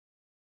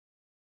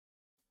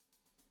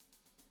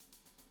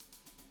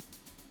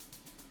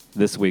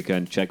This week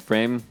on Check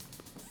Frame,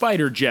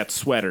 Fighter jet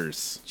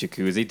sweaters,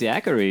 jacuzzi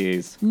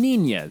daiquiris,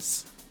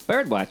 ninas,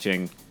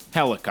 birdwatching.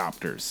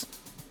 helicopters.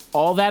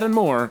 All that and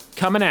more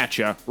coming at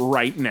you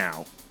right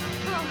now.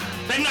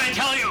 Didn't I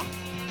tell you?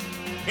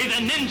 He's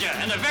a ninja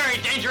and a very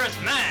dangerous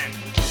man.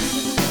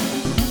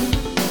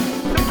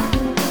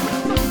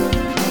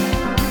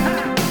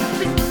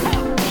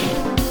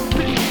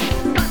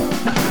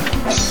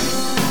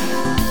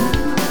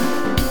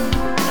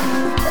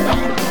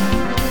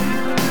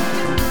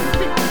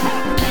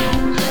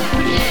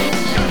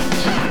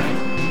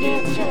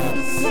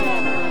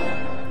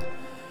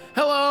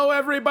 Hello,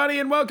 everybody,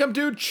 and welcome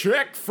to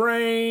Check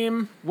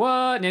Frame.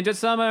 What? Ninja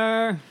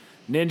Summer?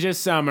 Ninja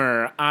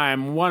Summer.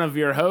 I'm one of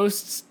your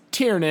hosts,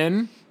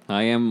 Tiernan.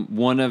 I am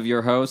one of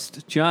your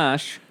hosts,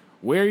 Josh.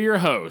 We're your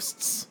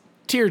hosts,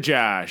 Tier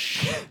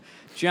Josh.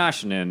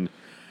 Joshnin.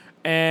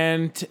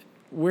 And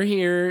we're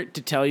here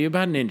to tell you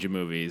about ninja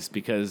movies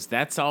because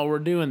that's all we're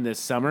doing this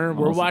summer.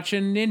 We're Awesome.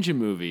 watching ninja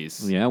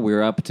movies. Yeah,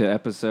 we're up to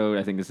episode,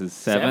 I think this is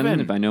 7, Seven.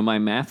 if I know my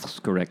maths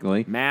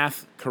correctly.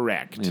 Math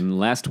correct. And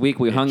last week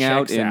we hung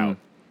out checks in... out.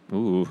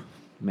 Ooh,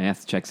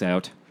 math checks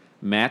out.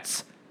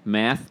 Matt's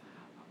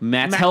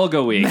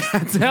Helga Week.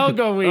 It's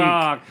Helga Week.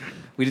 Ah,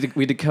 we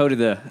decoded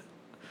the...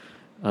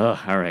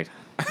 Oh, all right.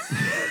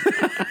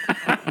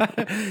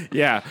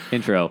 Yeah.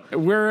 Intro.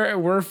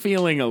 We're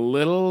feeling a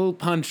little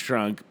punch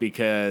drunk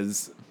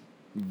because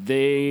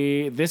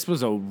this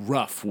was a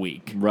rough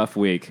week. Rough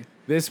week.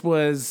 This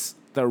was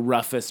the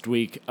roughest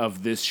week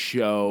of this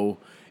show.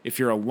 If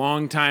you're a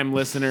longtime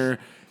listener,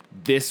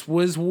 this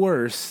was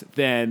worse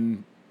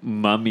than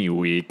Mummy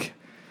Week.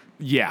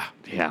 yeah.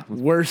 Yeah.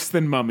 Worse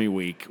than Mummy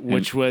Week,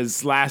 which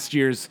was last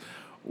year's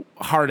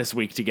hardest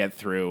week to get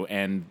through,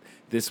 and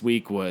this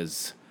week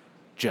was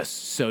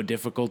just so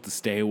difficult to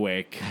stay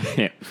awake.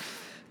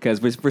 Because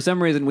for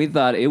some reason we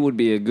thought it would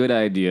be a good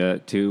idea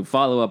to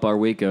follow up our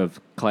week of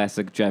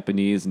classic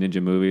Japanese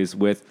ninja movies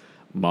with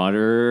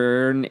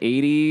modern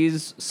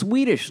 80s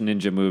Swedish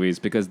ninja movies,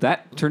 because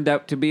that turned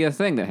out to be a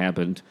thing that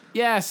happened.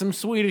 Yeah, some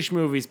Swedish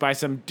movies by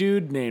some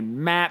dude named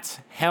Mats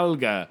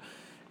Helga.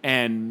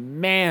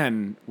 And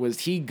man,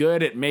 was he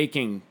good at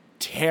making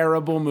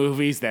terrible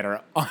movies that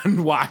are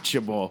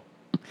unwatchable.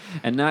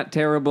 And not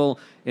terrible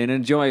in an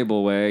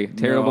enjoyable way,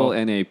 terrible No.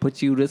 in a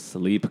put you to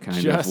sleep kind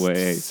Just of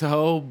way.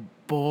 so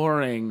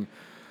boring.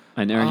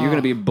 And are you going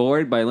to be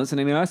bored by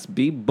listening to us?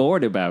 Be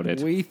bored about it.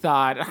 We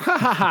thought, ha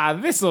ha ha,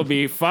 this'll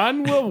be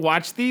fun. We'll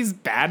watch these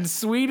bad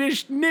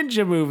Swedish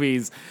ninja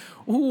movies.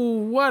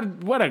 Ooh,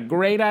 what a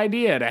great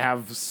idea to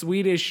have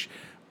Swedish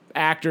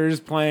actors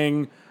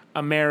playing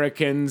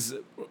Americans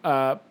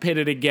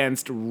pitted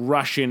against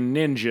Russian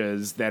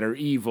ninjas that are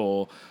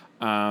evil.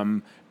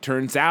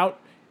 Turns out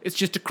it's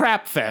just a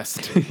crap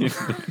fest.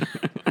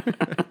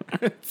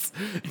 It's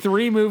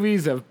 3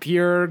 movies of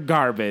pure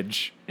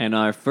garbage. And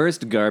our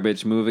first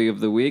garbage movie of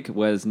the week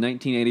was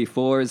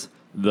 1984's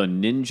The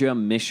Ninja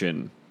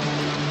Mission.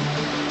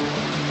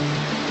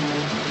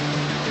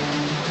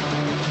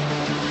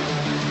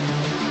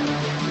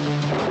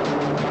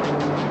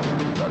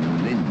 The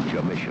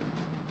Ninja Mission.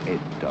 It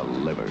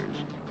delivers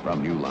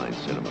from New Line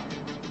Cinema.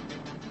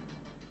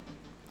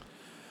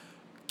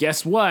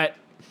 Guess what?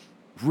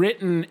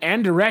 Written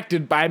and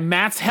directed by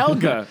Mats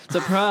Helga.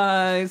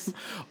 Surprise!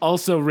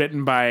 Also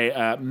written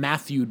by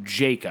Matthew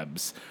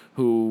Jacobs,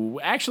 who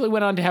actually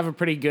went on to have a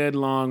pretty good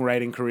long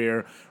writing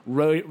career.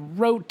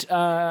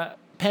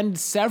 Penned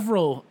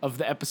several of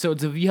the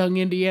episodes of Young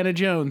Indiana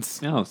Jones.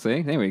 Oh,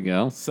 see? There we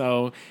go.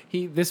 So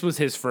this was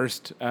his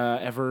first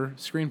ever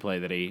screenplay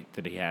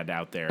that he had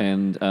out there.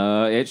 And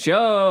it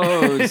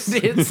shows!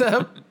 It's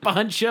a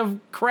bunch of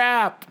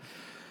crap.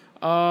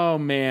 Oh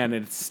man,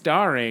 it's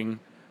starring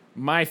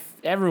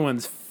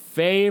everyone's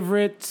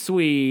favorite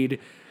Swede,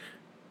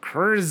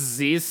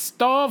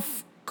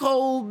 Krzysztof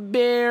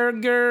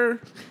Kohlberger.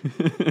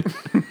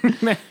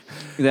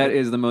 That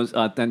is the most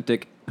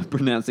authentic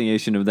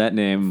pronunciation of that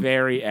name.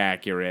 Very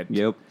accurate.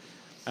 Yep.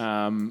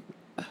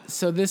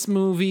 So this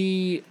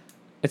movie,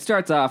 It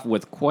starts off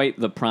with quite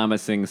the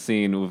promising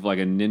scene with like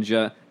a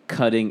ninja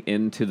cutting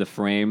into the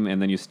frame,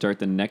 and then you start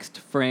the next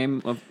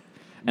frame of...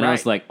 And I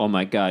was Right. like, oh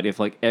my god, if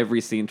like every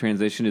scene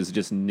transition is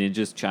just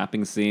ninjas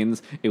chopping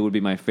scenes, it would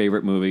be my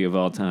favorite movie of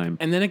all time.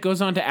 and then it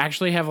goes on to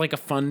actually have like a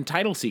fun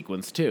title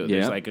sequence too.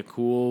 There's Yeah. like a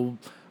cool,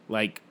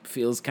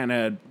 feels kind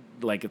of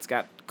like it's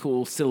got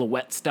cool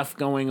silhouette stuff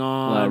going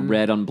on.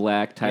 Red on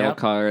black title Yep.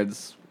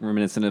 cards,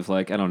 reminiscent of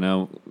like, I don't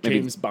know. maybe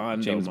James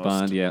Bond James almost.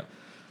 Bond, yeah.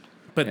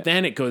 But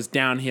then it goes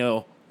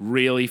downhill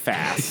really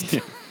fast.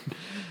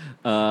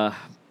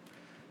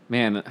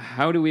 Man,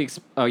 how do we...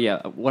 oh,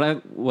 yeah. What I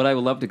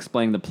would love to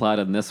explain the plot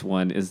on this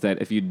one is that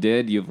if you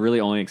did, you've really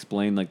only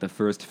explained, like, the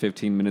first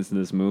 15 minutes of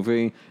this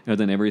movie, and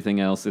then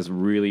everything else is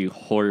really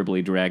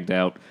horribly dragged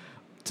out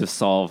to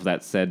solve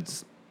that said...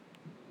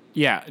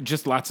 Yeah,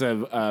 just lots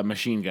of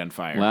machine gun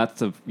fire.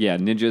 Lots of,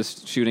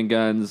 ninjas shooting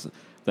guns,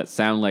 that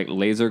sound like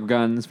laser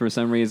guns for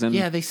some reason.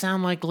 Yeah, they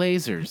sound like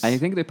lasers. I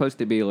think they're supposed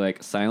to be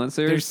like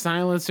silencers. There's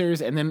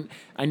silencers, and then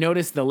I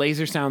noticed the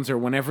laser sounds are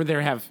whenever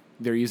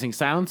they're using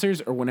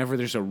silencers or whenever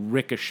there's a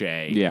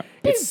ricochet. Yeah.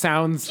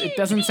 It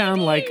doesn't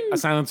sound like a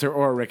silencer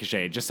or a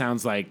ricochet. It just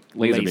sounds like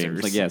laser lasers.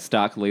 beams. Like, yeah,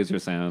 stock laser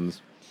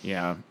sounds.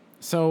 Yeah.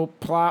 So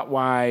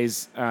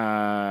plot-wise,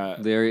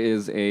 There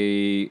is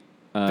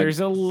there's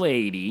a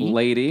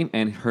lady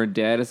and her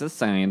dad is a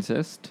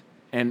scientist.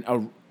 and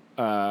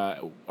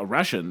a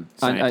Russian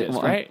scientist,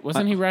 well, right?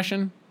 Wasn't he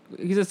Russian?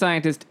 He's a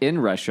scientist in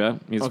Russia.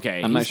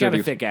 Okay, I'm not he's sure got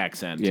if a thick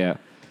accent. Yeah,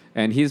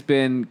 and he's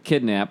been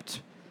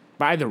kidnapped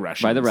By the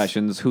Russians. by the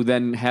Russians, who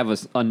then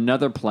have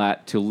another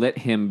plot to let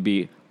him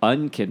be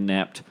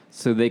unkidnapped,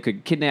 so they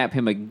could kidnap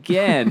him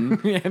again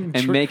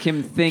and make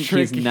him think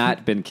he's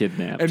not been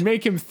kidnapped. And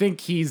make him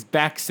think he's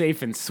back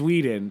safe in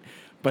Sweden,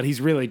 but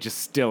he's really just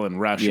still in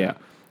Russia. Yeah.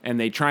 And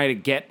they try to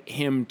get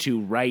him to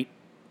write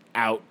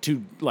out,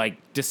 to like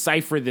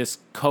decipher this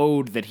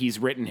code that he's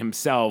written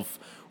himself,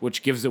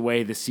 which gives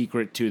away the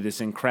secret to this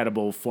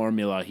incredible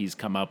formula he's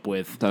come up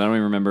with. I don't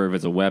even remember if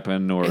it's a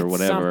weapon or It's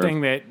whatever.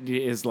 something that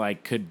is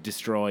like could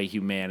destroy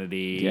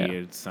humanity. Yeah.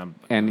 It's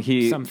And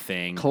he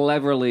something.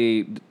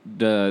 cleverly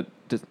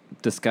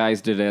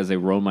disguised it as a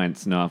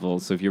romance novel.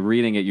 So if you're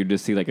reading it, you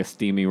just see like a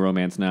steamy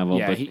romance novel,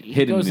 Yeah, but he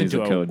hidden goes is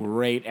into a code.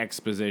 great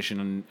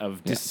exposition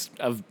of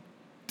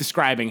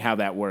describing how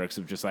that works.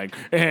 Of just like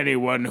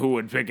anyone who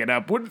would pick it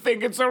up would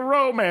think it's a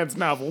romance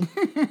novel.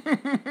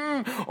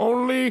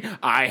 Only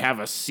I have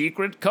a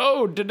secret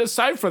code to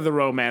decipher the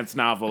romance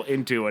novel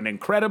into an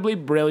incredibly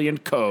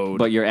brilliant code.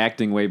 But you're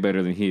acting way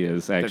better than he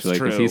is, actually,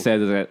 because he true.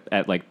 says it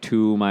at like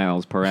 2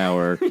 miles per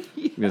hour.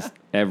 Just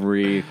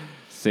every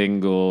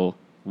single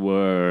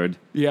word.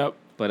 Yep.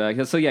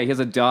 But so yeah, he has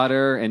a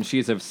daughter, and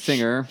she's a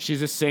singer.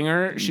 She's a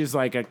singer. She's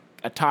like a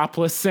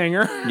topless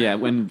singer. Yeah,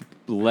 when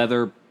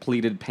leather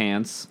pleated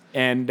pants.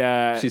 And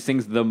She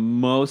sings the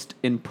most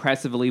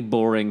impressively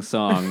boring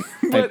song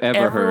I've but ever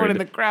everyone heard. in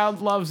the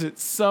crowd loves it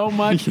so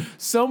much,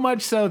 so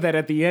much so that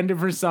at the end of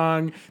her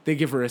song,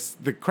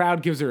 the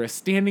crowd gives her a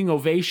standing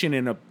ovation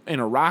in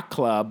a rock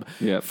club,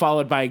 Yep.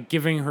 followed by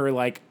giving her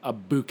like a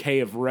bouquet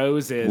of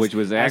roses, Which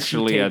was as she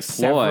actually a takes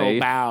several ploy.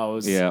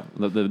 bows. Yeah,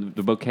 the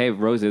bouquet of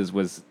roses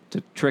was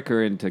to trick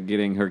her into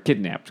getting her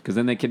kidnapped, because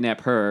then they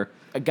kidnap her.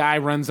 A guy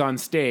runs on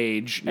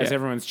stage as Yeah.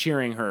 everyone's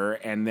cheering her,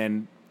 and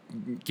then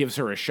gives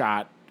her a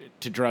shot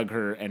to drug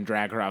her and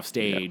drag her off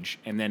stage,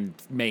 and then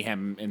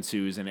mayhem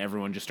ensues, and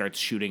everyone just starts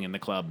shooting in the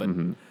club, but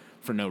Mm-hmm.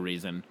 for no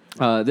reason.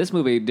 This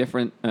movie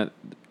different.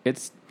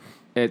 It's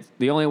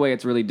the only way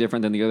it's really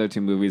different than the other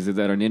two movies is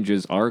that our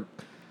ninjas are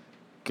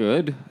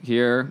good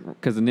here,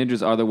 because the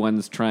ninjas are the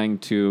ones trying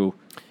to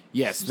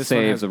Yes, this one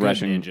save has the good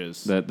Russian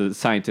ninjas. the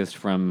scientist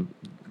from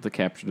the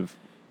captured of.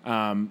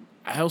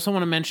 I also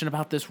want to mention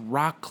about this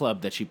rock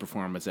club that she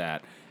performs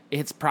at.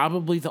 It's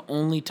probably the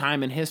only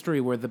time in history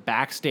where the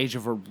backstage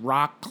of a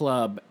rock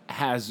club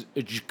has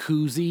a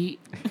jacuzzi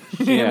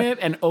in Yeah. it,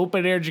 an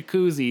open air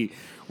jacuzzi,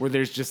 where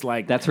there's just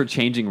like That's her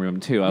changing room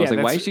too. I was Yeah,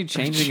 like, why that's- is she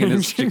changing in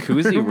this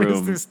jacuzzi Is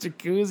room? this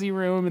jacuzzi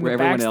room in Where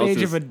the everyone else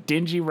backstage is- of a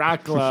dingy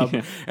rock club,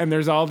 Yeah. and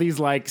there's all these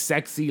like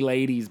sexy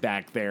ladies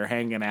back there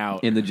hanging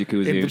out In the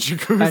jacuzzi. In the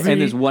jacuzzi.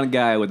 And there's one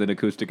guy with an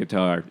acoustic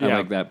guitar. I Yeah.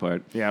 like that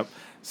part. Yep.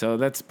 So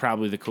that's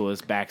probably the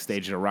coolest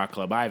backstage at a rock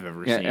club I've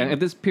ever Yeah, seen. and at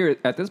this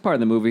part of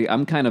the movie,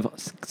 I'm kind of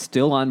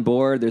still on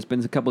board. There's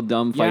been a couple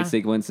dumb fight Yeah.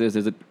 sequences.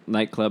 There's a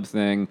nightclub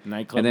thing.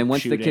 Nightclub and then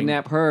once shooting. they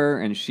kidnap her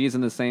and she's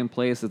in the same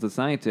place as the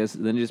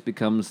scientist, then it just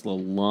becomes the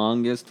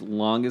longest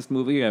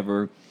movie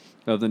ever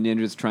of the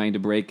ninjas trying to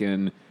break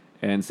in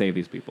and save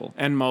these people.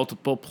 And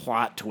multiple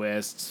plot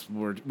twists,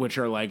 which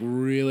are like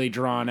really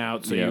drawn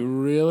out, so Yep. you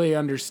really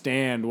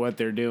understand what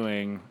they're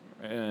doing.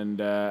 And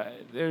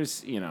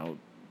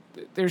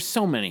there's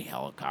so many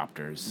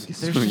helicopters.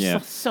 There's just Yeah.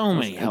 so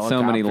many And helicopters.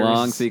 so many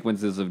long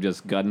sequences of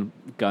just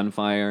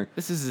gunfire.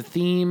 This is a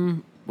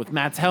theme with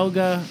Mads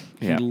Helga.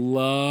 Yeah. He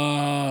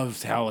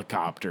loves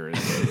helicopters.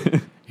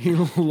 He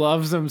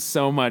loves them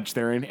so much.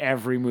 They're in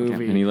every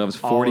movie. And he loves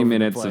all 40 over the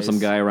minutes of place. some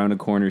guy around a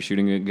corner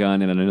shooting a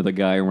gun and another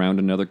guy around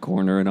another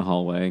corner in a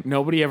hallway.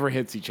 Nobody ever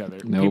hits each other.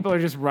 Nope. People are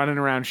just running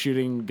around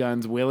shooting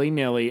guns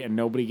willy-nilly, and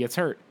nobody gets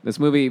hurt. This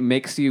movie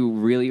makes you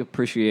really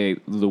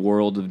appreciate the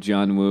world of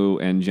John Woo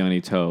and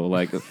Johnny Toe.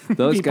 Like those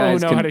People who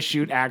guys know can, how to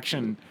shoot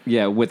action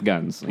yeah, with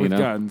guns. with you know?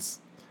 guns.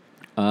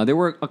 There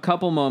were a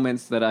couple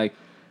moments that I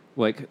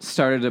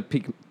started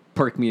to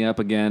perk me up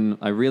again.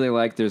 I really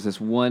like. There's this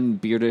one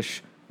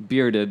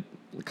bearded,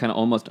 kind of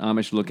almost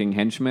Amish-looking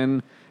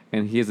henchman,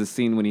 and he has a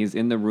scene when he's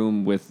in the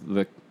room with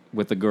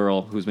the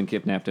girl who's been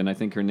kidnapped, and I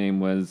think her name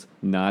was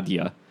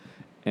Nadia,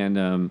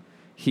 and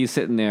he's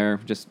sitting there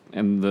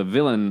and the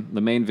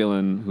main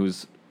villain,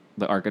 who's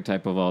the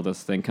archetype of all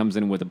this thing, comes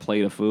in with a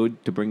plate of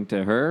food to bring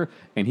to her,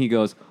 and he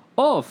goes,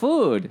 "Oh,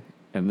 food,"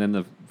 and then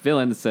the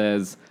villain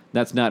says,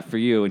 "That's not for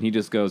you," and he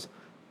just goes,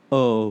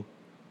 "Oh,"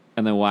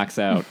 and then walks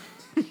out.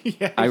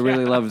 I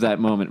really loved that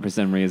moment for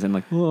some reason.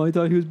 Like, oh, I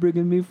thought he was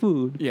bringing me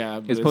food.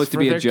 Yeah, It's supposed to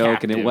be a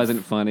joke, and it captive.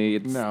 wasn't funny.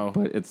 No.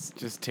 But it's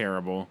Just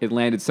terrible. it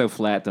landed so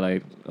flat that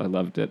I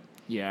loved it.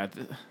 Yeah.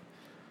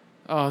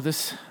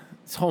 This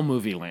whole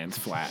movie lands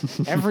flat.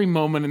 Every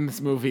moment in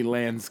this movie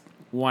lands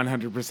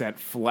 100%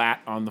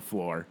 flat on the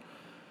floor.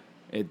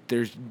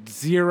 There's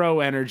zero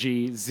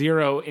energy,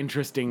 zero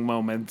interesting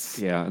moments.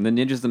 Yeah, and the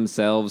ninjas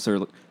themselves are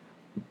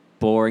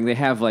boring. They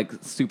have like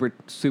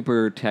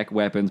super tech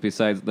weapons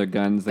besides their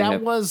guns. They That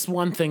have was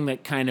one thing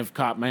that kind of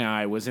caught my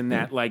eye, was in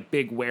that like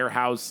big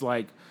warehouse,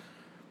 like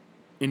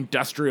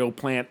industrial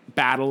plant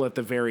battle at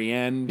the very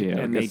end. Yeah,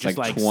 and they it's just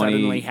like like 20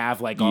 suddenly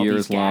have like all these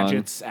years long.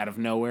 gadgets out of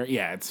nowhere.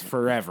 Yeah, it's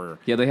forever.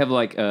 yeah, they have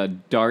like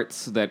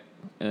darts that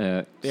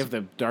They have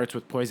the darts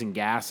with poison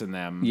gas in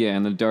them. yeah,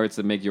 and the darts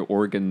that make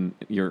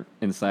your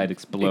inside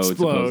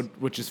explode.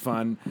 Which is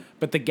fun.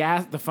 But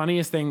the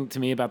funniest thing to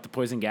me about the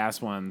poison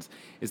gas ones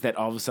is that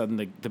all of a sudden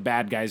the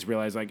bad guys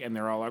realize, like, and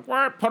they're all like,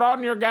 "What? Put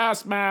on your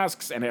gas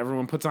masks," and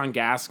everyone puts on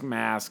gas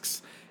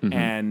masks, Mm-hmm.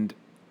 and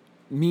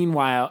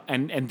meanwhile,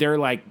 and they're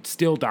like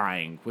still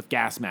dying with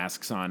gas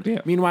masks on.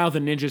 Yeah. Meanwhile, the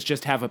ninjas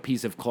just have a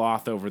piece of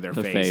cloth over their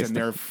The face, face. and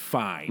they're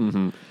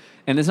fine.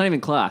 And it's not even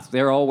cloth.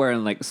 They're all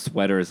wearing like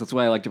sweaters. That's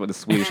why I liked about the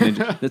Swedish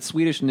ninja. The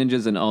Swedish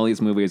ninjas in all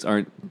these movies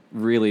aren't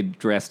really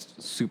dressed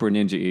super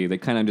ninja-y. They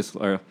kind of just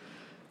are.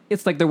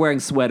 It's like they're wearing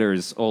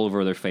sweaters all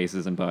over their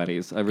faces and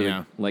bodies. I really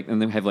Yeah. like, and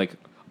they have like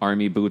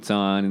army boots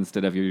on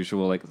instead of your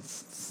usual like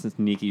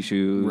sneaky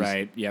shoes.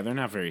 Right? Yeah, they're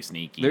not very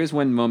sneaky. There's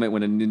one moment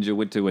when a ninja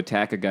went to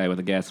attack a guy with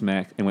a gas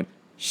mask and went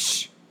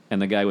shh,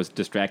 and the guy was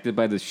distracted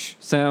by the shh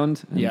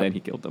sound, and Yep. then he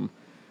killed them.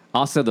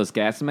 Also, those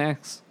gas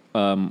masks,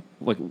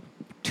 like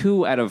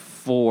 2 out of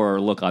 4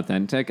 look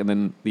authentic, and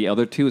then the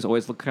other 2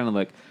 always look kind of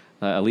like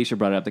Alicia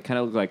brought it up. They kind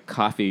of look like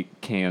coffee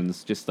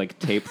cans, just like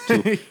taped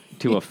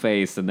to a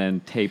face and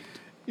then taped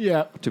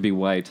yeah. to be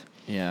white.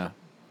 Yeah.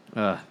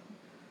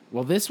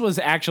 Well, this was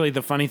actually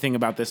the funny thing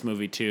about this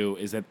movie, too,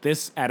 is that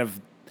this, out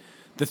of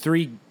the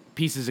 3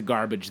 pieces of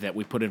garbage that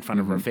we put in front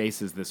of our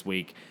faces this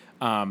week,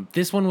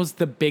 this one was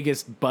the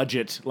biggest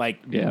budget, like,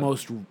 Yeah.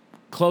 most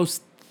close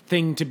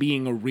thing to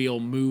being a real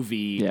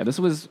movie. Yeah, this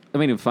was,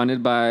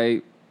 funded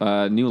by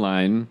New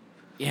Line.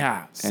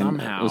 Yeah, And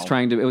somehow. it was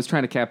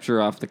trying to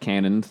capture off the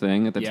Canon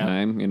thing at the Yep.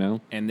 time, you know.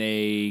 And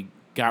they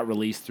got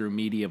released through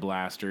Media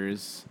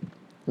Blasters,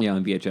 Yeah,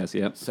 on VHS.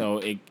 Yep. so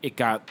it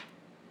got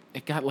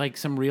like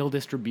some real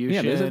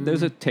distribution. Yeah,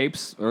 there's a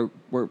tapes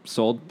were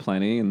sold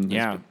plenty, and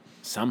Yeah,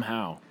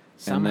 somehow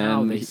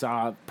then they he-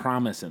 saw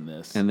promise in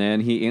this. and then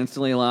he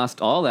instantly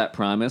lost all that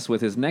promise with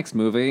his next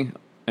movie,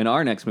 and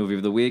our next movie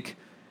of the week,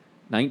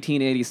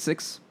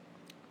 1986,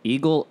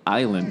 Eagle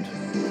Island.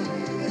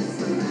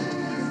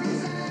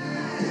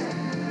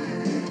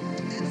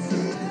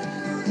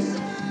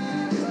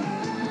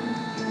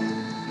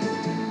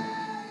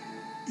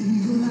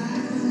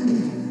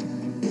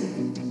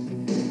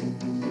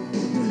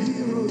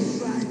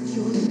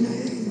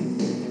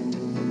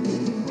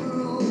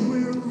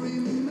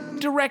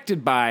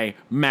 Directed by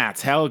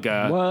Mats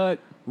Helga. What?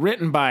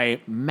 Written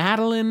by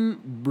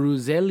Madeline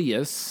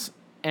Bruzelius.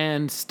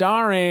 And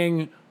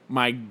starring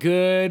my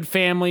good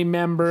family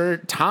member,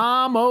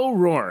 Tom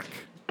O'Rourke.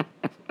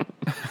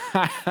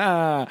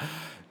 Tom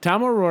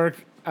O'Rourke,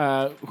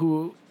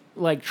 who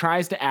like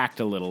tries to act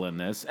a little in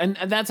this. And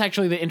that's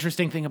actually the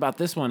interesting thing about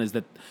this one, is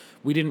that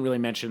we didn't really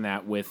mention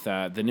that with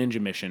the Ninja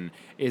Mission,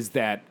 is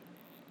that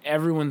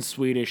everyone's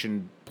Swedish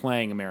and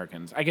playing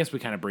Americans. I guess we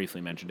kind of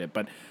briefly mentioned it,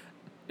 but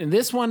in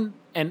this one,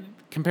 and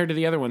compared to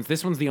the other ones,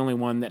 this one's the only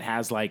one that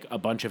has like a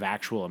bunch of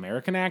actual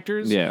American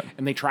actors. Yeah.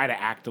 And they try to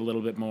act a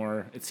little bit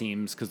more, it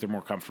seems, because they're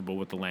more comfortable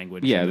with the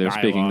language. Yeah, and the they're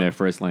speaking dialogue. their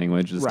first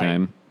language this Right.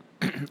 time,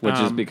 which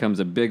just becomes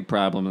a big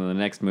problem in the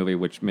next movie,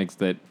 which makes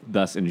it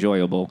thus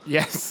enjoyable.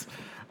 Yes.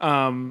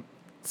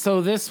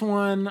 So this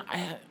one,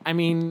 I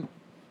mean,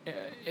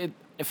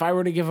 if I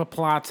were to give a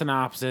plot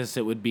synopsis,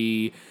 it would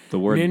be The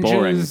word ninjas-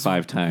 boring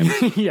 5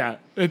 times. Yeah,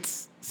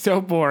 it's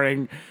so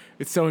boring.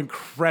 It's so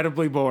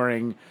incredibly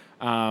boring.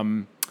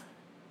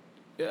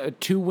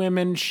 2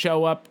 women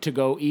show up to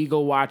go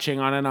eagle watching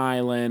on an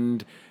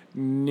island.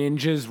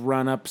 Ninjas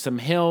run up some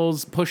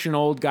hills, push an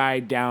old guy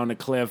down a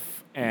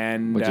cliff,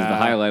 and Which is the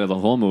highlight of the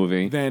whole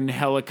movie. then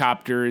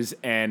helicopters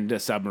and a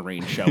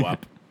submarine show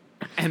up.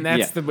 And that's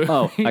Yeah. the movie.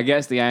 Oh, I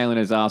guess the island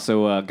has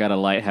also got a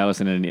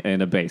lighthouse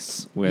and a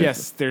base. With,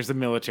 Yes, there's a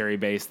military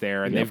base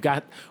there, and Yep. they've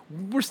got.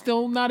 We're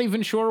still not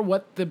even sure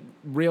what the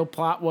real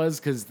plot was,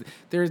 because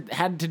there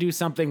had to do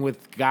something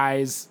with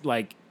guys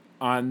like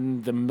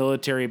on the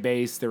military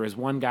base. There was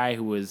one guy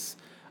who was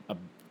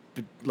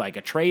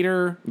a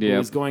traitor who Yep.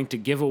 was going to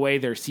give away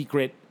their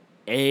secret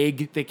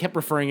egg. They kept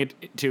referring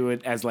to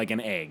it as like an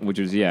egg. Which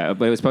was,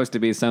 but it was supposed to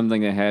be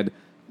something that had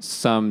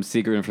some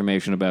secret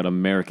information about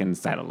American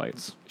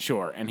satellites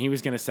Sure, and he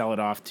was going to sell it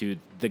off to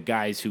the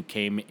guys who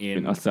came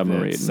in a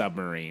submarine. The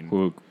submarine.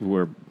 who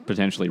were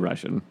potentially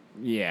Russian.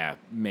 Yeah,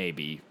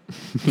 maybe.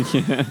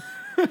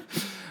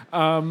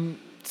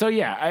 So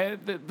yeah,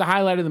 the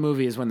highlight of the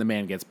movie is when the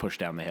man gets pushed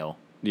down the hill.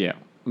 Yeah.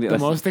 The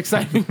most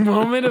exciting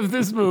moment of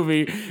this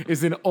movie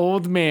is an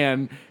old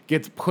man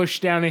gets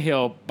pushed down a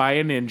hill by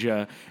a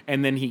ninja,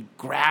 and then he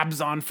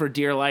grabs on for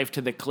dear life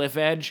to the cliff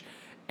edge,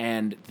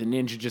 and the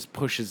ninja just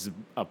pushes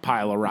a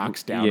pile of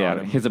rocks down on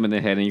him. Hits him in the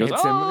head, and he goes,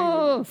 Hits him,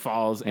 oh!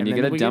 falls, And you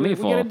then get a dummy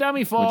fall. We get a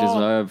dummy fall. Which is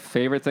a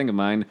favorite thing of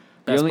mine.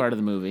 Best part of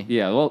the movie.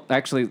 Yeah, well,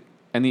 actually,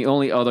 and the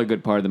only other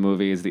good part of the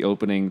movie is the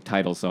opening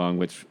title song,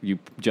 which you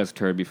just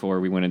heard before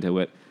we went into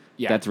it.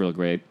 Yeah. That's real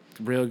great.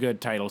 Real good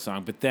title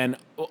song. But then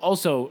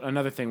also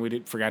another thing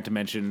we forgot to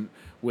mention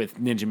with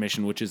Ninja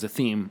Mission, which is a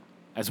theme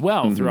as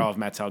well through all of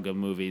Matt Helga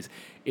movies,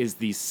 is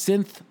the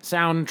synth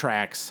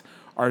soundtracks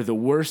are the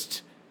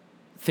worst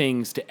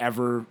things to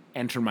ever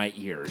enter my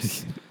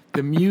ears.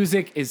 The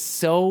music is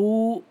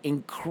so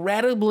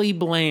incredibly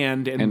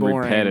bland and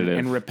boring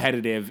and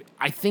repetitive.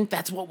 I think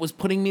that's what was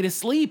putting me to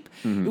sleep.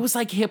 It was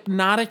like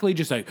hypnotically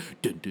just like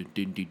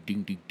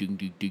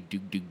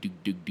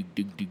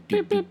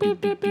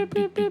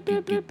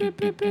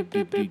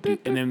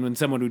and then when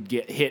someone would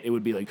get hit, it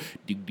would be like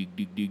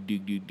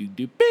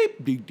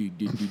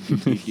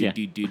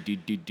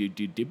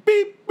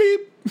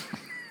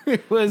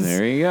it was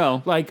There you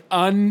go. like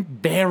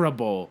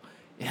unbearable.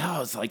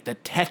 Yeah, it's like the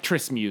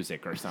Tetris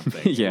music or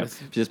something. Yeah,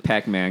 just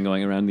Pac-Man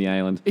going around the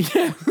island.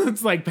 Yeah,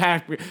 it's like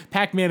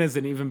Pac-Man is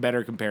an even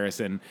better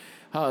comparison.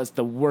 Oh, it's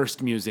the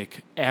worst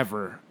music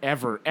ever.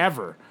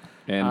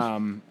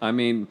 And I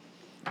mean,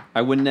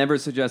 I would never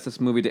suggest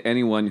this movie to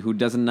anyone who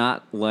does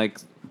not like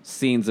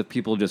scenes of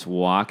people just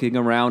walking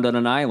around on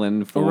an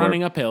island Or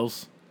running up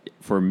hills.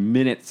 for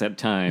minutes at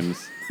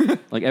times.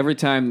 Like every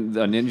time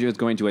a ninja is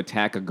going to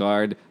attack a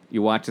guard,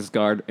 you watch this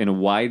guard in a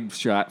wide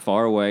shot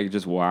far away,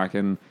 just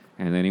walking,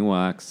 and then he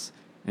walks,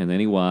 and then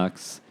he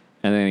walks,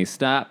 and then he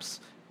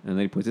stops, and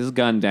then he puts his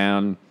gun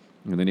down,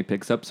 and then he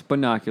picks up some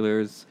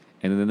binoculars,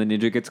 and then the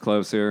ninja gets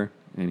closer,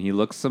 and he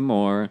looks some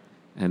more,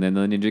 and then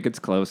the ninja gets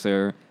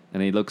closer,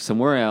 and he looks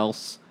somewhere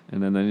else,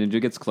 and then the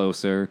ninja gets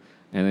closer,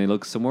 and then he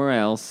looks somewhere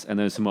else, and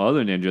there's some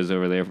other ninjas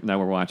over there that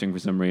we're watching for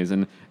some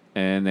reason,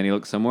 and then he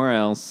looks somewhere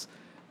else,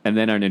 and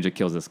then our ninja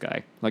kills this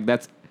guy. Like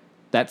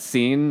that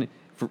scene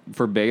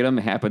verbatim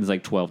happens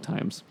like 12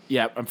 times.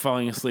 Yeah, I'm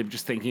falling asleep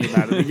just thinking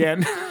about it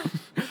again.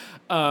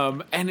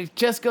 And it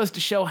just goes to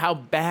show how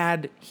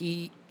bad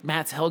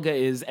Matt Helga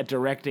is at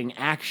directing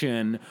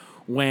action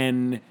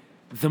when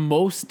the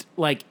most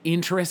like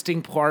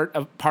interesting part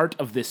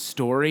of this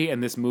story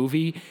and this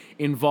movie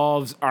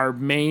involves our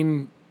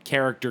main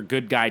character,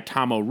 good guy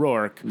Tom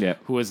O'Rourke,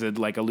 who was a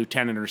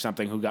lieutenant or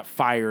something who got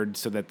fired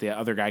so that the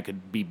other guy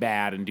could be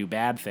bad and do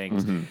bad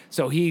things.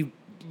 So he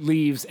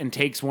leaves and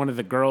takes one of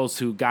the girls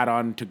who got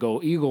on to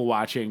go eagle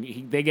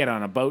watching. They get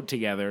on a boat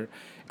together.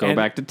 Go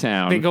back to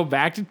town. They go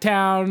back to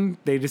town.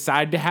 They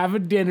decide to have a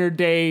dinner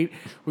date.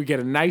 We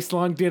get a nice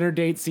long dinner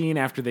date scene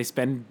after they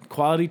spend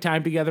quality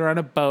time together on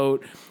a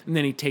boat. And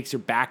then he takes her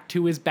back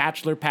to his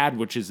bachelor pad,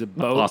 which is a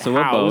boat Also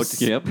house.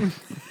 a boat,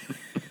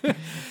 yep.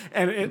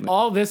 And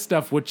all this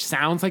stuff, which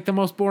sounds like the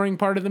most boring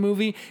part of the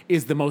movie,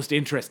 is the most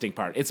interesting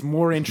part. It's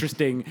more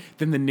interesting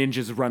than the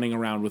ninjas running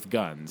around with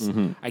guns.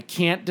 I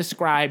can't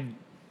describe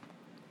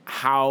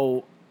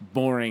how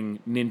boring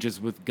ninjas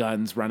with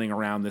guns running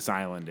around this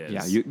island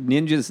is. Yeah,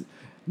 ninjas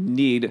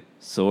need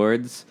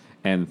swords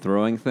and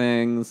throwing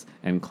things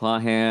and claw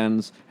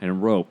hands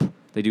and rope.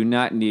 They do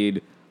not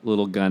need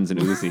little guns and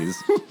Uzis.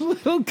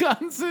 Little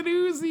guns and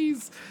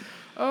Uzis.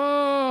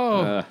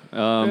 Oh.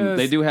 Yes.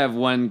 They do have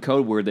one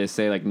code word they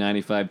say like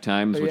 95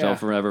 times, which I'll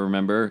forever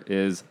remember,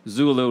 is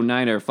Zulu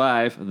 9 or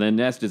 5, the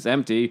nest is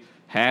empty,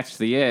 hatch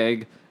the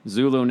egg,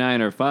 Zulu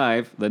 9 or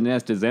 5, the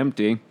nest is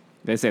empty.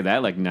 They say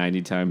that like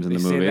 90 times in the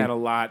movie. They say that a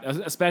lot,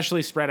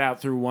 especially spread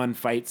out through one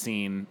fight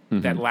scene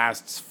that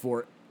lasts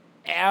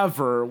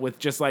forever with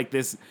just like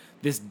this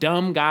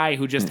dumb guy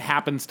who just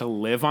happens to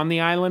live on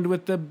the island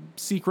with the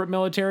secret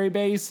military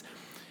base.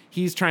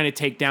 He's trying to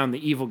take down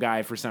the evil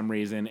guy for some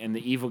reason, and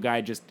the evil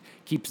guy just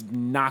keeps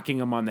knocking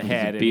him on the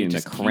head, and he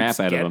just keeps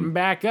getting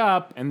back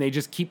up, and they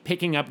just keep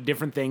picking up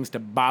different things to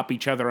bop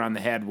each other on the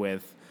head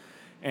with,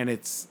 and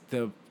it's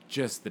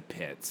just the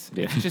pits.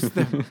 Yeah. It's just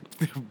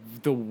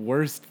the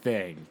worst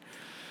thing.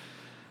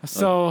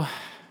 So,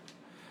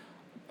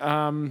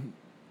 can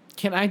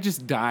I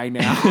just die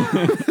now?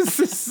 This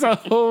is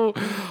so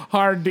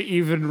hard to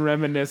even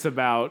reminisce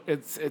about.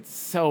 It's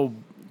so,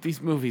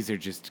 these movies are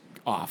just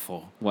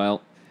awful.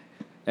 Well,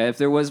 if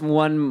there was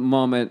one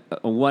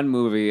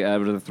movie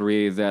out of the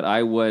three that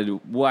I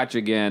would watch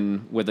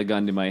again with a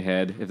gun to my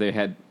head, if they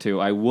had to,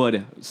 I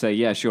would say,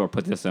 yeah, sure,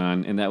 put this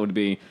on, and that would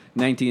be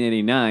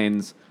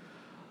 1989's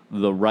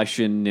The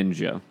Russian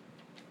Ninja.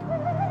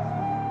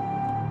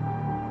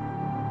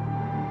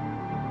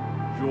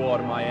 You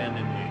are my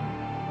enemy.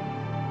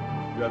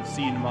 You have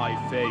seen my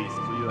face,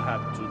 so you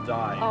have to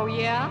die. Oh,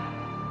 yeah?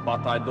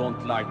 But I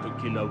don't like to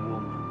kill a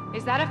woman.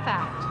 Is that a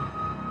fact?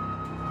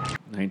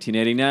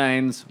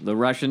 1989's The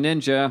Russian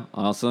Ninja,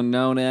 also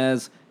known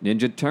as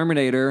Ninja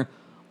Terminator,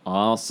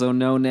 also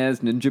known as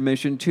Ninja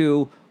Mission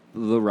 2,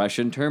 The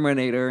Russian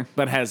Terminator.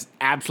 But has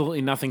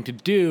absolutely nothing to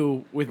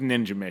do with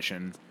Ninja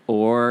Mission.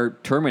 Or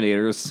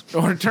Terminators.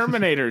 Or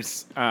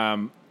Terminators.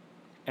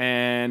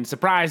 And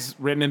surprise,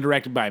 written and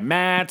directed by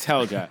Matt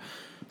Helga,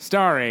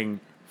 starring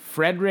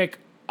Frederick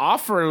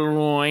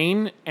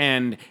Offerloin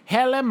and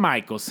Helle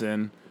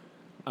Michelson.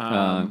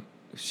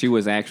 She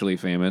was actually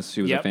famous.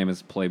 She was a Yep.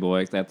 famous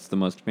Playboy. That's the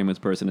most famous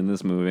person in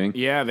this movie.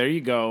 Yeah, there you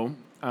go.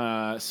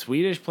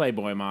 Swedish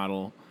Playboy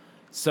model.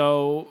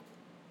 So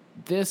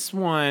this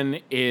one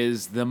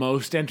is the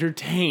most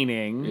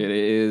entertaining. It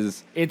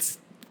is. It's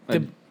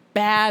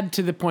bad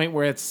to the point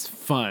where it's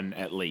fun,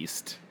 at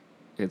least.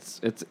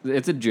 It's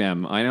a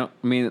gem. I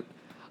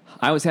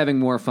was having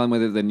more fun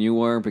with it than you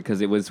were because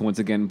it was once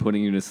again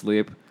putting you to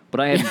sleep. But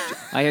I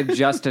had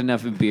just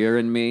enough beer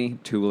in me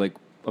to like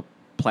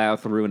plow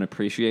through and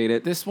appreciate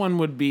it. This one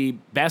would be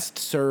best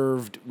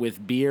served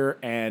with beer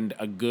and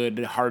a good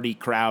hearty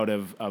crowd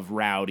of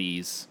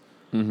rowdies.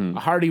 Mm-hmm. A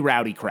hearty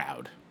rowdy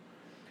crowd.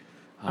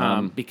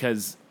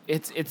 Because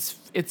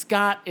it's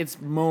got its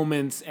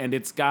moments and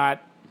it's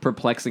got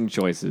Perplexing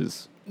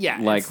choices. Yeah,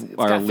 like it's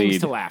our got things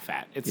lead. to laugh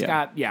at. It's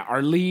got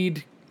our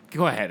lead.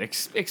 Go ahead,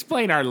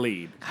 explain our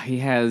lead. He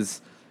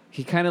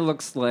kind of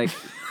looks like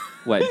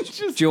what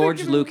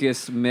George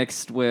Lucas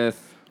mixed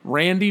with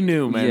Randy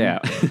Newman. Yeah,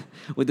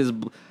 with his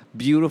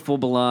beautiful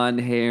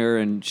blonde hair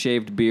and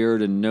shaved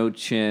beard and no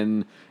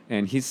chin.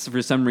 And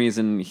for some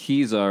reason,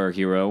 he's our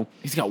hero.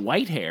 He's got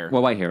white hair.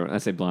 Well, white hair. I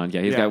say blonde.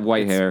 Yeah, he's Yeah, got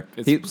white hair.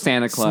 He's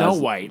Santa Claus. Snow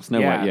White.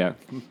 Snow White, yeah.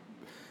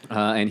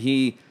 And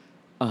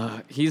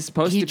he's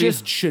supposed He to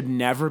just should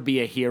never be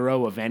a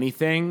hero of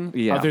anything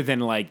other than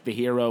like the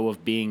hero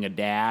of being a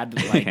dad.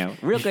 Like Yeah,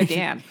 real good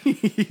dad.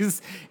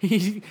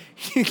 he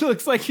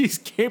looks like he's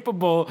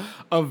capable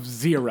of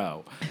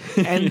zero.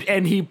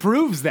 And he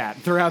proves that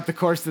throughout the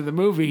course of the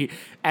movie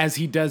as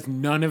he does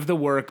none of the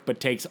work but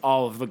takes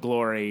all of the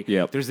glory.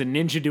 Yep. There's a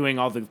ninja doing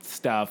all the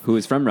stuff. who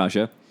is from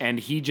Russia. And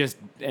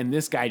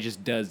this guy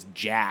just does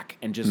jack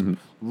and just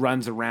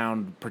runs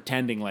around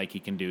pretending like he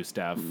can do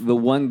stuff. The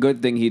one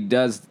good thing he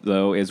does,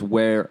 though, is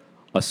wear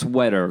a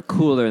sweater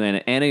cooler than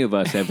any of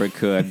us ever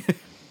could.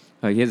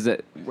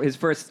 His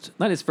first,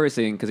 not his first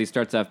thing, because he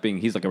starts off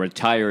he's like a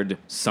retired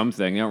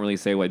something. They don't really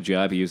say what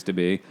job he used to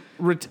be.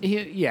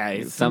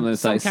 It's Something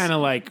some like kind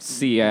of like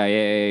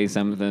CIA,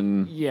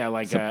 something. yeah,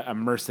 like a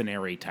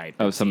mercenary type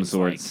Of it some seems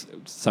sorts.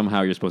 like.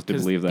 Somehow you're supposed to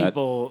 'Cause believe that.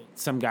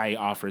 some guy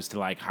offers to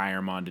like hire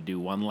him on to do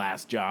one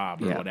last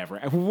job or Yeah. whatever.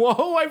 And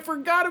whoa, I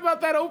forgot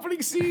about that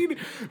opening scene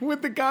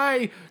with the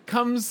guy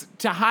comes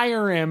to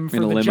hire him for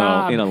In a the limo,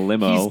 job. in a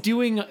limo. He's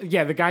doing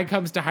the guy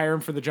comes to hire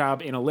him for the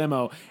job in a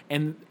limo,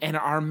 and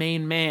our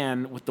main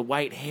man with the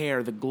white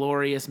hair, the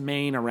glorious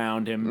mane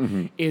around him,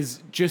 Mm-hmm.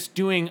 is just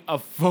doing a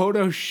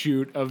photo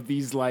shoot of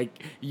these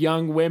like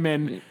young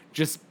women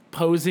just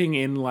posing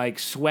in like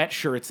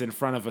sweatshirts in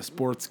front of a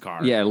sports car.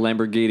 Yeah,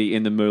 Lamborghini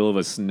in the middle of a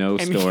And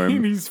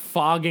snowstorm. he's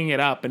fogging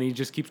it up, and he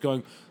just keeps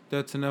going,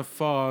 "That's enough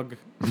fog."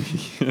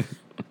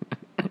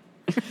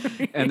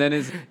 and then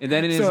in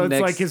his So it's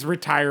next, like his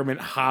retirement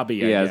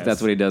hobby. I yeah, guess.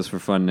 that's what he does for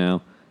fun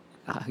now.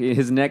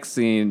 His next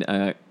scene,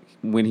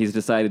 when he's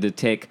decided to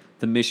take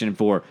the mission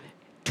for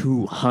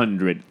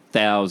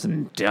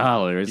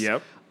 $200,000.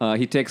 Yep.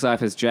 He takes off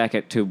his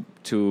jacket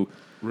to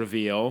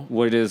reveal.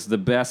 what is the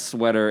best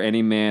sweater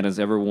any man has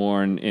ever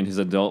worn in his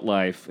adult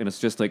life, and it's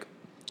just like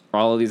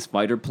all of these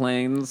fighter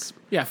planes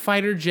Yeah,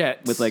 fighter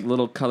jets with like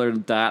little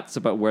colored dots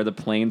about where the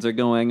planes are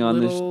going on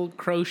this. little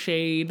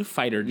crocheted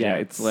fighter jets. Yeah,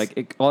 it's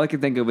like all I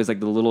can think of is like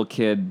the little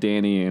kid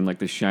Danny in like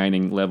the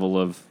Shining level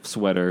of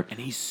sweater. and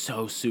he's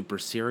so super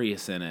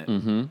serious in it.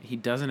 Mm-hmm. He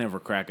doesn't ever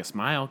crack a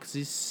smile because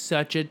he's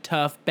such a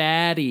tough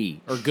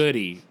baddie or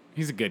goodie.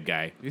 He's a good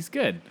guy. He's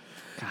good.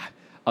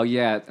 Oh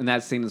yeah, and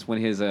that scene is when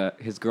his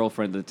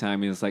girlfriend at the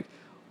time is like,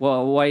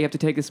 "Well, why do you have to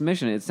take this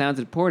mission? It sounds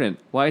important.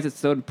 Why is it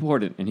so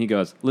important?" And he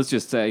goes, "Let's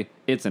just say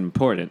it's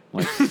important."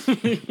 Like,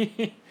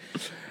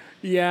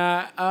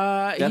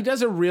 Yeah, he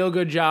does a real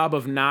good job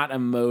of not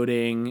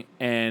emoting,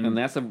 and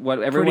that's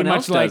what everyone pretty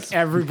else much like does.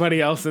 everybody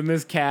else in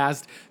this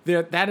cast.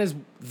 That is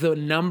the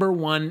number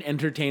one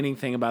entertaining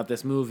thing about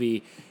this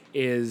movie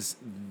is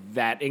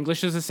that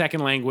English is a second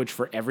language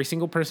for every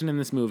single person in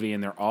this movie,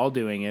 and they're all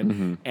doing it,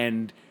 Mm-hmm.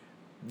 and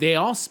they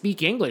all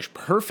speak English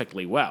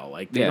perfectly well.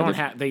 Like they Yeah, don't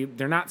have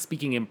they're not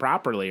speaking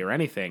improperly or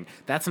anything.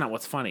 That's not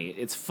what's funny.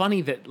 It's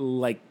funny that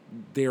like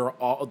they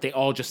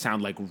all just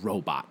sound like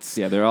robots.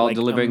 Yeah, they're all like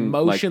delivering,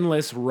 like-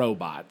 emotionless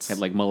robots. At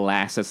like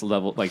molasses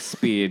level, like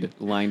speed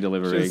line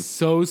delivery. Just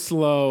so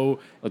slow.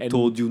 I and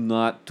told you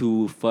not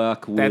to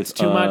fuck with That's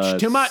too much. us.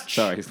 Too much.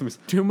 Sorry.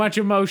 Too much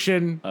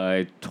emotion.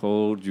 I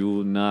told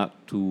you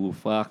not to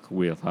fuck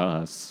with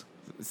us.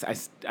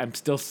 I'm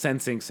still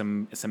sensing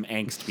some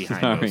angst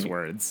behind Sorry. those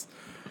words.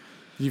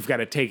 You've got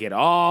to take it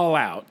all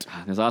out.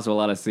 There's also a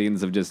lot of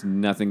scenes of just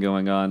nothing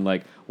going on.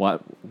 Like,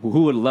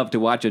 who would love to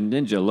watch a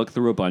ninja look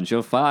through a bunch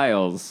of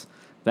files?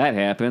 That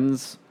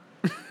happens.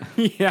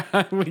 Yeah,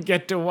 we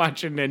get to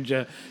watch a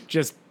ninja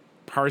just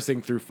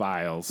parsing through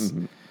files.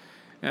 Mm-hmm.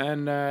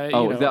 And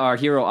Our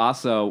hero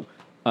also,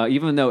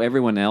 even though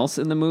everyone else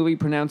in the movie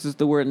pronounces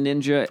the word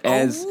ninja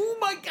as oh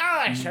my god!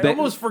 gosh, I They-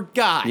 almost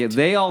forgot. Yeah,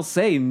 they all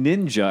say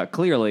ninja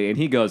clearly, and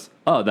he goes,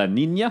 "Oh, the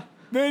ninja,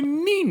 The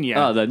Nina.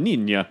 oh, the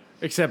ninja,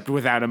 Except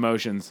without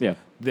emotions. Yeah.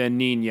 The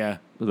Nina.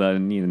 the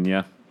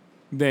ninja."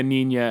 The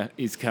Nina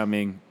is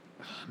coming.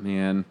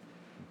 Man,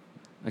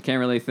 I can't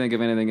really think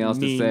of anything else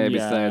to say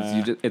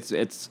besides you.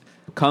 It's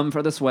come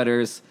for the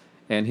sweaters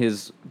and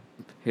his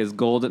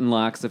golden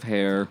locks of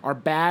hair. Our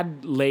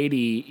bad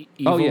lady,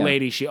 evil yeah.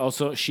 lady, she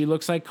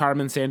looks like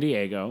Carmen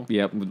Sandiego.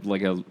 Yep, with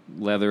like a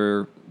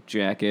leather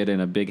jacket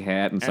and a big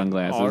hat and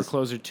sunglasses. All her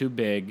clothes are too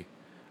big.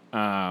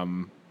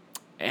 And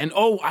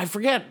I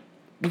forget.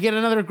 We get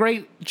another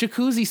great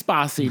jacuzzi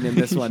spa scene in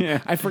this one.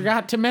 Yeah. I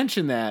forgot to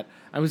mention that.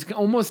 I was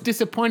almost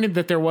disappointed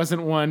that there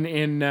wasn't one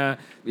in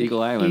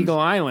Eagle Island. Eagle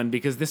Island,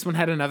 because this one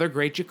had another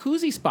great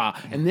jacuzzi spa,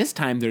 and this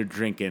time they're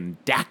drinking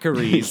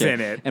daiquiris in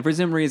it. And for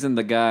some reason,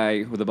 the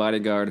guy with the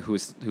bodyguard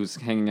who's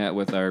hanging out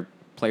with our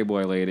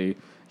Playboy lady,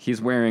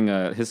 he's wearing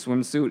his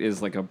swimsuit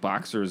is like a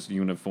boxer's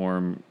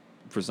uniform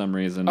for some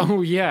reason.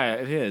 Oh yeah,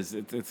 it is.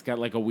 It's got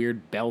like a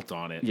weird belt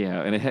on it.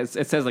 Yeah, and it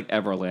says like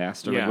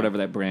Everlast or like Yeah. whatever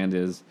that brand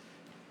is.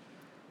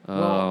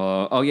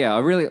 Well- Oh yeah, I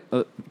really.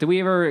 Did we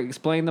ever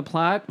explain the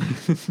plot?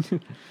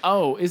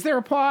 Oh, is there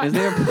a plot? Is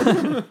there?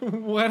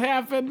 What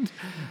happened?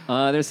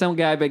 There's some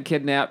guy been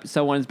kidnapped.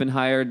 Someone's been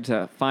hired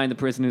to find the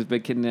person who's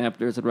been kidnapped.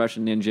 There's a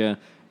Russian ninja,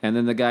 and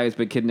then the guy who's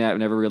been kidnapped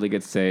never really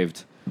gets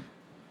saved.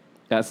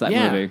 That's that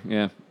Yeah. movie.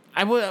 Yeah,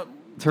 I would.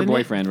 it's her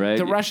boyfriend, right?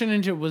 The Russian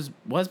ninja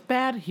was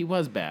bad. He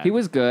was bad. He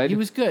was good. He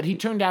was good. He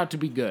turned out to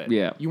be good.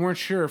 Yeah. You weren't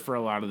sure for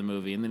a lot of the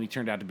movie, and then he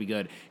turned out to be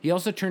good. He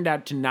also turned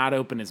out to not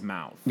open his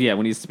mouth. Yeah,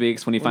 when he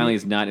speaks, when he finally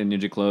is not in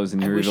ninja clothes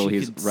and you I wish reveal you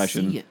he's could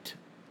Russian. see it.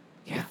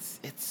 Yeah.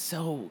 It's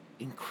so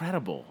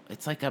incredible.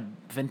 It's like a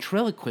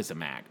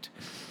ventriloquism act.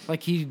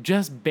 Like he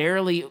just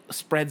barely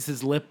spreads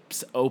his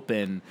lips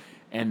open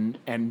and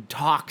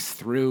talks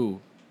through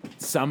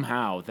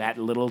somehow that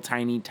little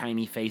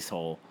tiny face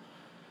hole.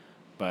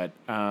 But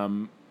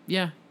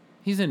yeah,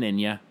 he's a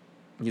ninja.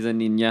 He's a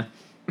ninja.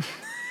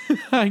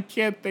 I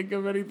can't think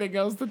of anything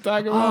else to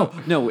talk about.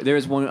 Oh no,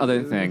 there's one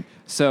other thing.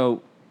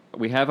 So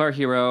we have our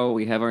hero,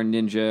 we have our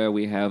ninja,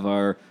 we have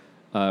our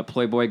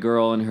Playboy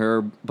girl and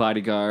her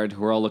bodyguard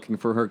who are all looking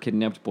for her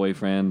kidnapped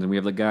boyfriend, and we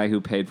have the guy who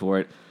paid for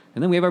it.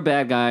 And then we have our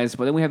bad guys,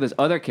 but then we have this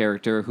other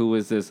character who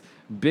is this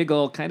big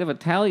old kind of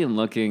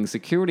Italian-looking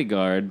security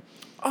guard.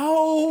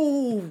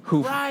 Oh,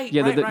 Who, right.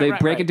 yeah, right, they right,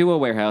 break right. into a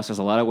warehouse. There's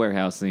a lot of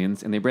warehouse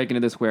scenes, and they break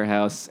into this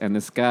warehouse, and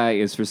this guy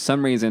is, for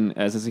some reason,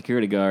 as a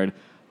security guard,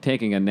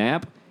 taking a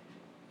nap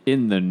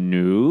in the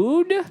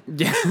nude.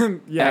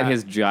 yeah. At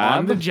his job?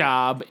 On the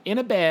job, in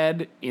a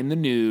bed, in the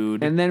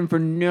nude. And then, for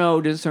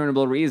no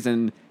discernible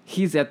reason,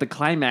 he's at the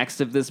climax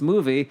of this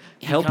movie,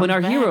 helping comes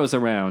our back. heroes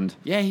around.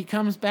 Yeah, he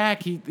comes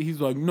back. He's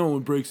like, no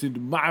one breaks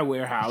into my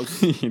warehouse.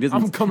 He doesn't-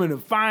 I'm coming to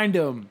find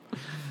him.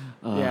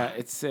 Yeah,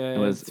 it's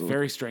was- it's a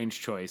very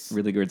strange choice.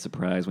 Really good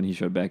surprise when he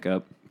showed back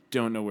up.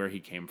 Don't know where he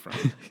came from.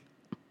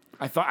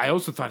 I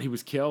also thought he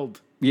was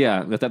killed.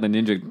 Yeah, I thought the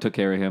ninja took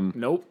care of him.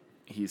 Nope,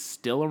 he's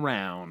still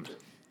around,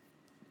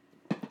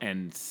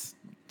 and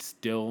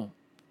still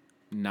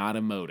not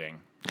emoting.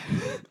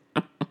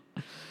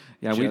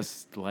 Yeah,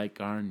 Just like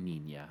our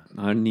Nina.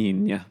 Our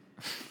ninja.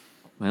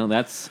 Well,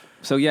 that's...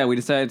 So, yeah, we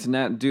decided to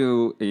not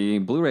do a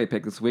Blu-ray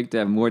pick this week to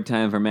have more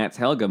time for Matt's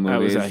Helga That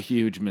movies. was a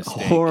huge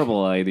mistake.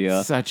 Horrible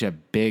idea. Such a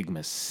big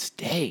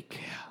mistake.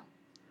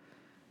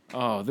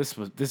 Oh,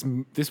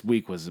 this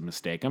week was a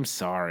mistake. I'm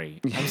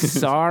sorry. I'm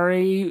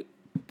sorry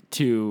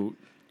to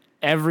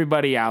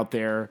everybody out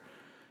there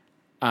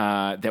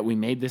that we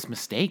made this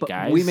mistake,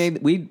 guys.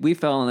 We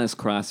fell on this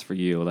cross for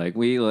you.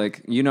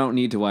 You don't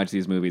need to watch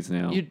these movies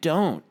now. You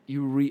don't.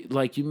 You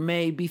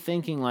may be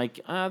thinking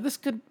this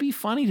could be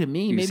funny to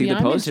me. You Maybe see the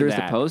I'm posters. into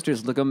The that.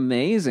 posters look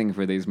amazing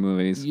for these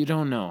movies. You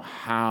don't know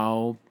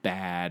how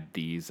bad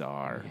these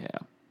are. Yeah.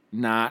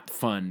 Not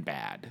fun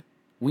bad.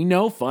 We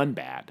know fun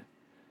bad.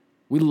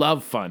 We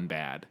love fun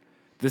bad.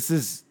 This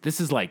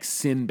is like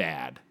sin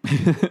bad.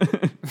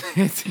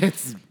 it's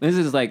This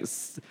is like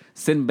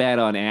Sinbad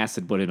on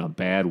acid, but in a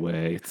bad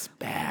way. it's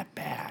bad.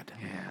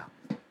 Yeah.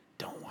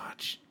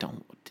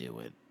 Don't do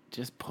it.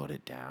 Just put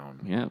it down.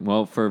 Yeah.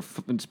 Well,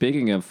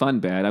 speaking of fun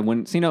bad,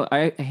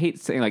 I hate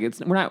saying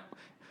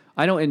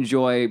I don't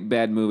enjoy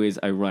bad movies.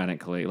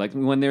 Ironically,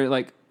 when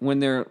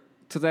they're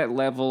to that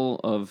level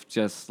of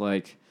just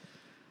like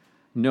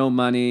no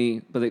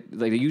money, but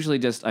they usually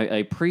just I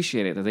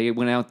appreciate it that they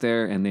went out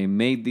there and they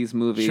made these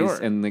movies Sure.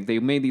 and they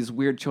made these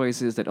weird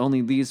choices that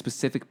only these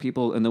specific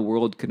people in the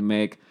world could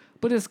make.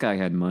 But this guy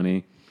had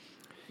money.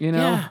 You know,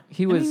 Yeah.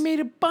 he And was he made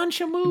a bunch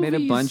of movies. made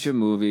a bunch of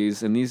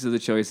movies, and these are the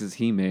choices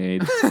he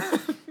made.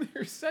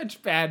 They're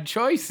such bad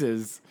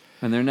choices.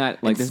 And they're not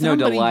And there's no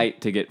somebody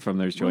delight to get from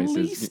those choices.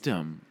 Released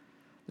them.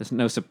 There's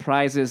no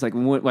surprises.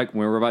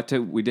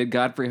 We did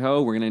Godfrey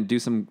Ho. We're gonna do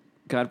some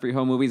Godfrey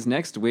Ho movies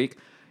next week.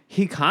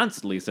 He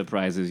constantly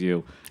surprises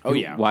you. Oh,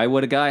 yeah. Why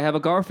would a guy have a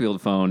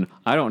Garfield phone?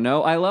 I don't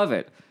know. I love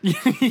it.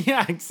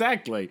 Yeah,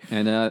 exactly.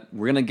 And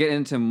we're gonna get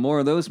into more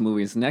of those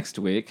movies next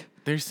week.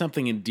 There's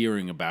something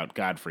endearing about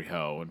Godfrey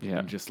Ho, and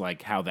Yeah. just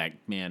like how that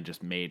man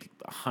just made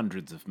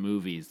hundreds of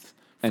movies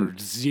for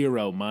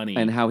zero money,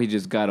 And how he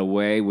just got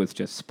away with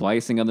just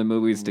splicing other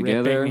movies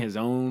together ripping his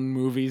own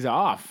movies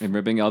off and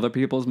ripping other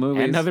people's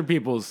movies. and other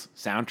people's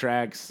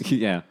soundtracks.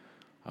 Yeah.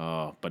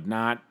 Oh, but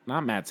not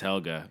Matt's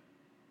Helga.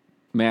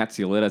 Mats,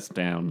 you let us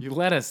down. You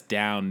let us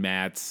down,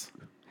 Matt's.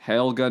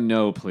 Helga,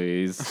 no,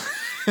 please.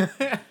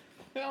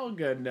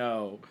 Helga,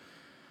 no.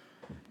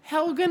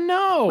 Helga,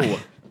 no.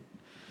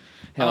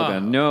 Helga,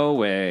 no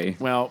way.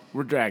 Well,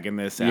 we're dragging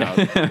this out.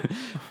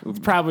 It's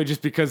probably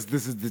just because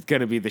this is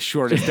going to be the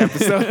shortest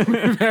episode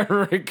we've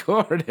ever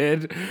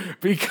recorded,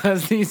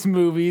 because these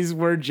movies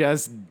were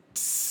just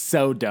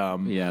so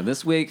dumb. Yeah,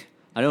 this week,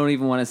 I don't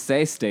even want to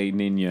say stay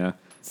Nina.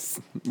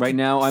 Right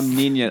now, I'm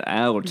Nina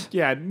out.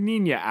 Yeah,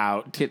 Nina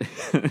out. Kid-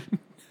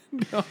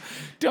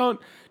 Don't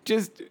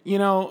just,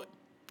 get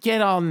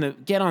on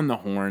the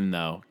horn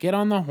though. Get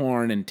on the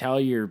horn and tell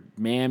your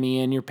mammy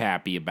and your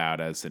pappy about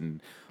us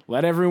and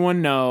let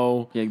everyone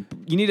know. Yeah,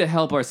 you need to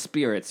help our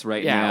spirits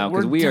right Yeah, now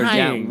because we're we are down.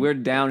 dying. We're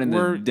down in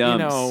the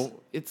dumps.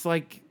 It's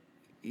like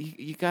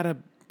you gotta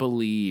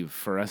believe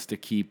for us to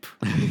keep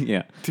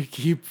Yeah,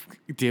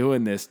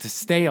 doing this, to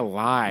stay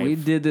alive. we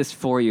did this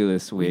for you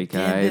this week, We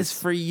guys. did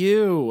this for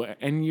you,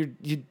 and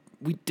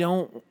we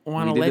don't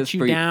want We to did let this you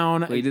for you-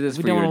 down. we did this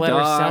we for don't your want to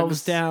let ourselves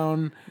dogs.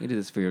 down. We did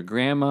this for your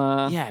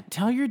grandma. Yeah,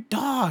 tell your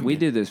dog. We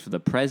did this for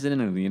the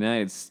president of the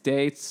United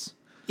States.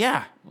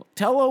 Yeah,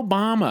 tell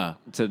Obama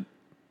To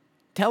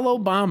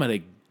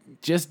to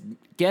just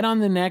get on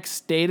the next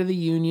State of the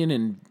Union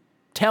and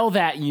tell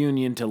that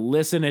union to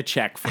listen to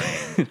Check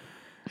Frame.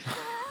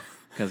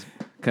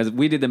 because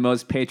we did the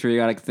most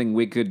patriotic thing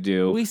we could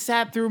do. We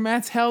sat through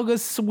Matt's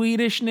Helga's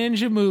Swedish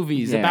ninja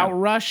movies Yeah. about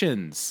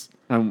Russians.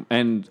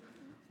 And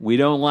we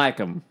don't like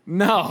them.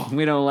 No,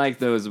 We don't like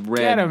those red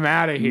Get 'em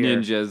outta here.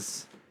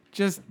 ninjas.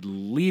 just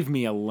leave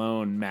me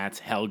alone, Matt's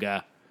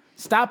Helga.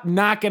 Stop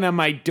knocking on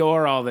my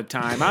door all the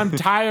time. I'm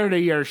tired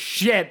of your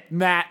shit,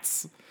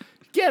 Mats.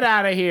 Get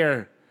out of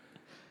here.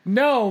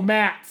 No,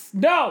 Mats.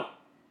 No.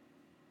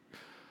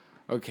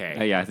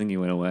 Okay. Yeah, I think he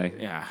went away.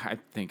 Yeah, I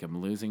think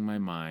I'm losing my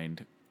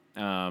mind.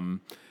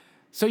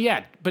 So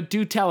yeah, but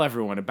do tell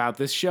everyone about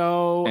this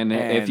show. And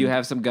if you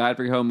have some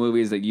Godfrey Ho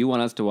movies that you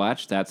want us to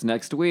watch, that's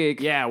next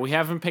week. yeah, we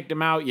haven't picked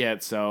them out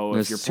yet. So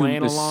if you're There's playing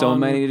there's along, so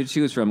many to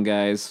choose from,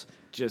 guys.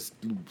 just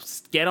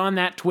get on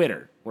that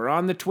Twitter. We're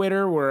on the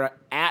Twitter. We're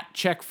at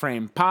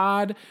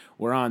CheckFramePod.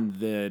 We're on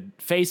the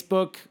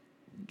Facebook.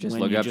 Just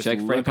When look you up Check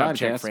Frame up Podcast.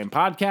 Check Frame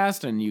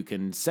Podcast, and you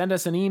can send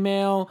us an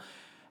email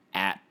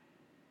at,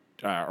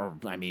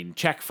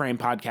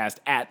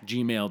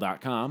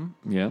 checkframepodcast@gmail.com.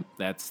 Yep.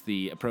 That's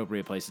the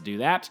appropriate place to do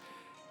that.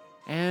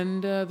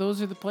 And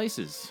those are the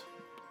places.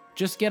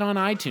 Just get on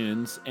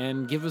iTunes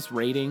and give us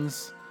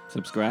ratings,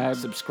 Subscribe.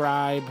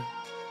 subscribe,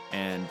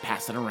 and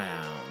pass it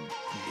around.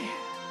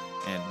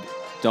 And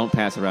Don't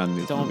pass around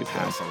these don't movies.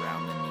 pass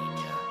around the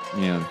Nina.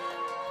 Though. Yeah.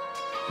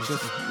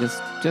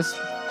 Just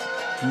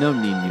no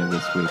Nina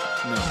this week.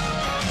 No.